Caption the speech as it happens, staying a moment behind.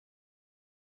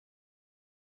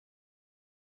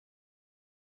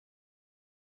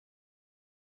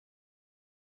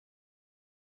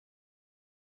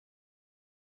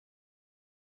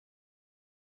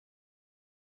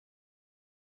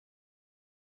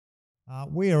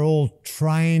We are all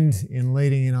trained in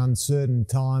leading in uncertain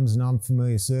times and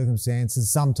unfamiliar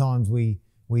circumstances. Sometimes we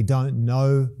don't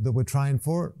know that we're trained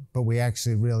for it, but we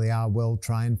actually really are well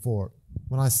trained for it.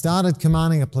 When I started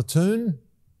commanding a platoon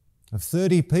of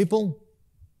 30 people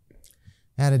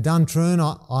at a Duntroon,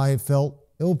 I felt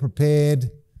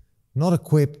ill-prepared, not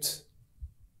equipped.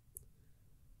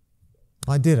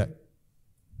 I did it.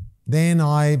 Then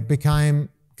I became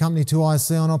Company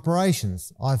 2IC on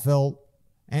operations. I felt,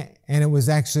 and it was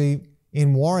actually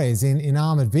in warriors, in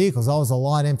armoured vehicles. I was a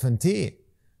light infantry,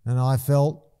 and I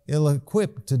felt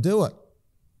ill-equipped to do it.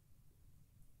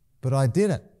 But I did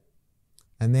it.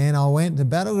 And then I went to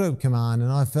battle group command,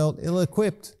 and I felt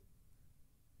ill-equipped.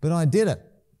 But I did it.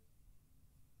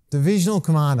 Divisional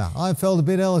commander, I felt a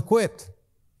bit ill-equipped.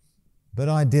 But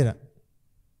I did it.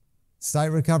 State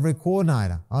recovery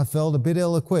coordinator, I felt a bit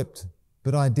ill-equipped.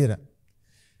 But I did it.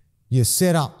 You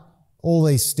set up all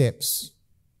these steps.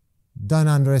 Don't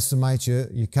underestimate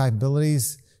your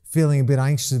capabilities. Feeling a bit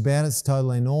anxious about it's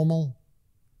totally normal.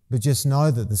 But just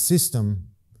know that the system,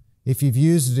 if you've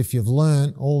used it, if you've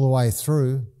learned all the way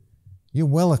through, you're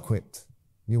well equipped.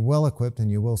 You're well equipped and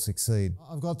you will succeed.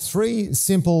 I've got 3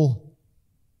 simple,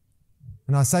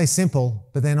 and I say simple,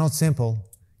 but they're not simple,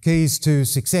 keys to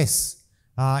success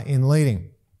in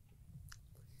leading.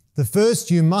 The first,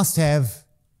 you must have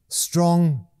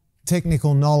strong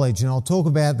technical knowledge, and I'll talk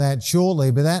about that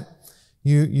shortly, but that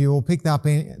you will pick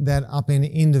that up in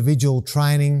individual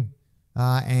training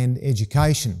and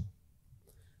education.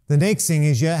 The next thing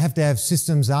is you have to have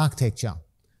systems architecture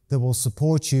that will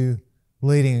support you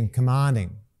leading and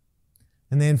commanding.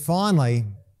 And then finally,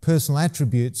 personal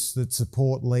attributes that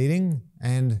support leading,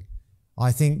 and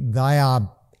I think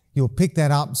you'll pick that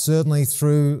up certainly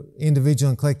through individual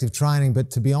and collective training,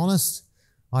 but to be honest,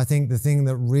 I think the thing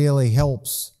that really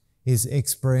helps is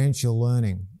experiential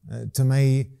learning. To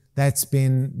me, that's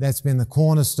been the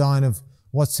cornerstone of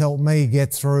what's helped me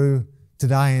get through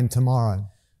today and tomorrow.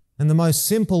 And the most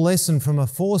simple lesson from a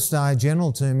 4-star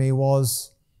general to me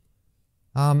was,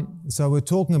 so we're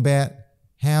talking about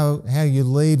how you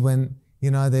lead when,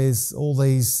 there's all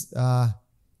these,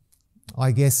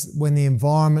 I guess, when the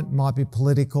environment might be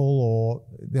political or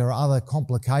there are other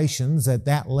complications at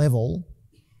that level.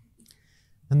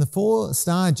 And the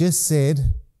 4-star just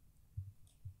said,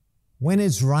 when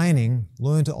it's raining,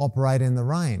 learn to operate in the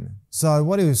rain. So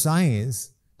what he was saying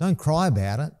is, don't cry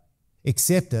about it,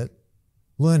 accept it,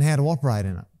 learn how to operate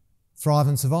in it, thrive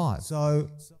and survive.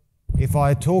 So if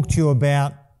I talk to you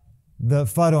about the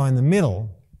photo in the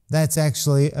middle, that's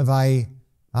actually of a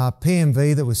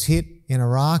PMV that was hit in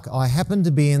Iraq. I happened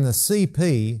to be in the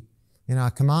CP in our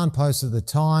command post at the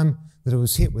time that it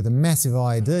was hit with a massive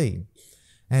IED.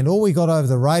 And all we got over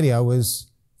the radio was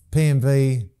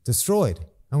PMV destroyed.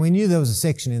 And we knew there was a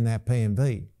section in that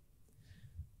PMV.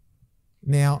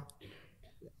 Now,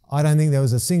 I don't think there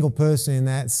was a single person in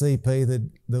that CP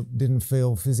that didn't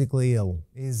feel physically ill.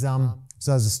 So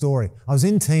there's a story. I was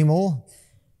in Timor,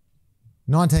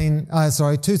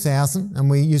 2000, and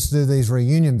we used to do these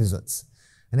reunion visits.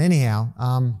 And anyhow,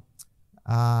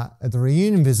 at the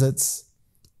reunion visits,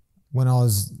 when I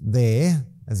was there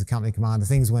as a company commander,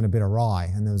 things went a bit awry,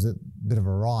 and there was a bit of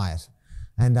a riot.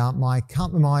 And my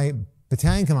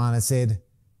battalion commander said,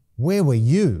 "Where were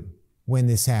you when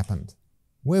this happened?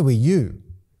 Where were you?"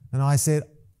 And I said,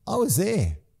 "I was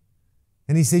there."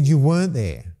 And he said, "You weren't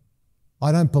there.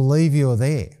 I don't believe you were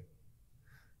there."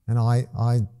 And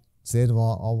I said,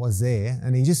 "Well, I was there."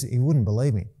 And he wouldn't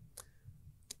believe me.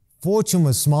 Fortune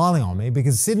was smiling on me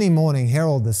because Sydney Morning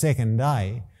Herald the second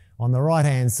day, on the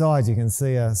right-hand side, you can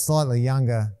see a slightly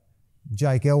younger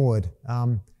Jake Ellwood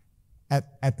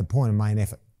at the point of main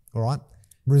effort, all right?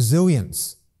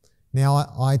 Resilience. Now,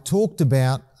 I talked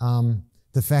about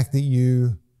the fact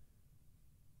that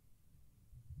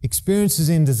experiences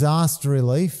in disaster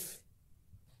relief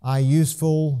are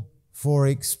useful for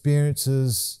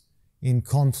experiences in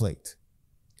conflict.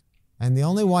 And the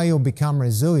only way you'll become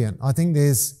resilient, I think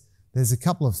there's a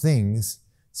couple of things.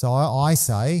 So I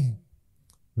say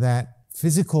that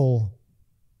physical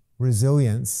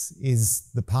resilience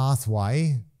is the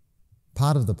pathway,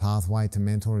 part of the pathway to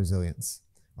mental resilience.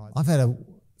 I've had a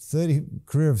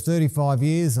career of 35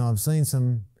 years and I've seen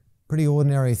some pretty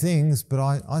ordinary things, but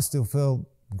I still feel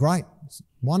great,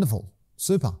 wonderful,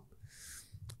 super.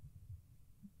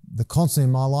 The constant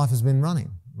in my life has been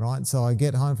running, right? So I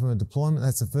get home from a deployment,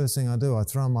 that's the first thing I do. I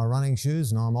throw on my running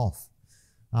shoes and I'm off.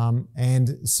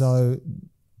 And so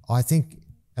I think,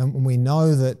 and we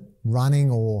know that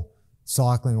running or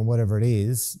cycling or whatever it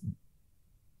is,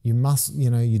 you must,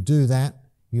 you do that,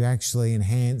 you actually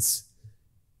enhance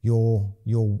your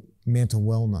mental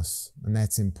wellness, and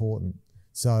that's important.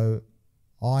 So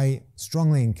I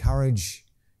strongly encourage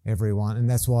everyone, and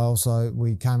that's why also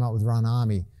we came up with Run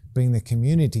Army, bring the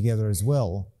community together as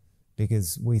well,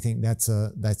 because we think that's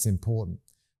important.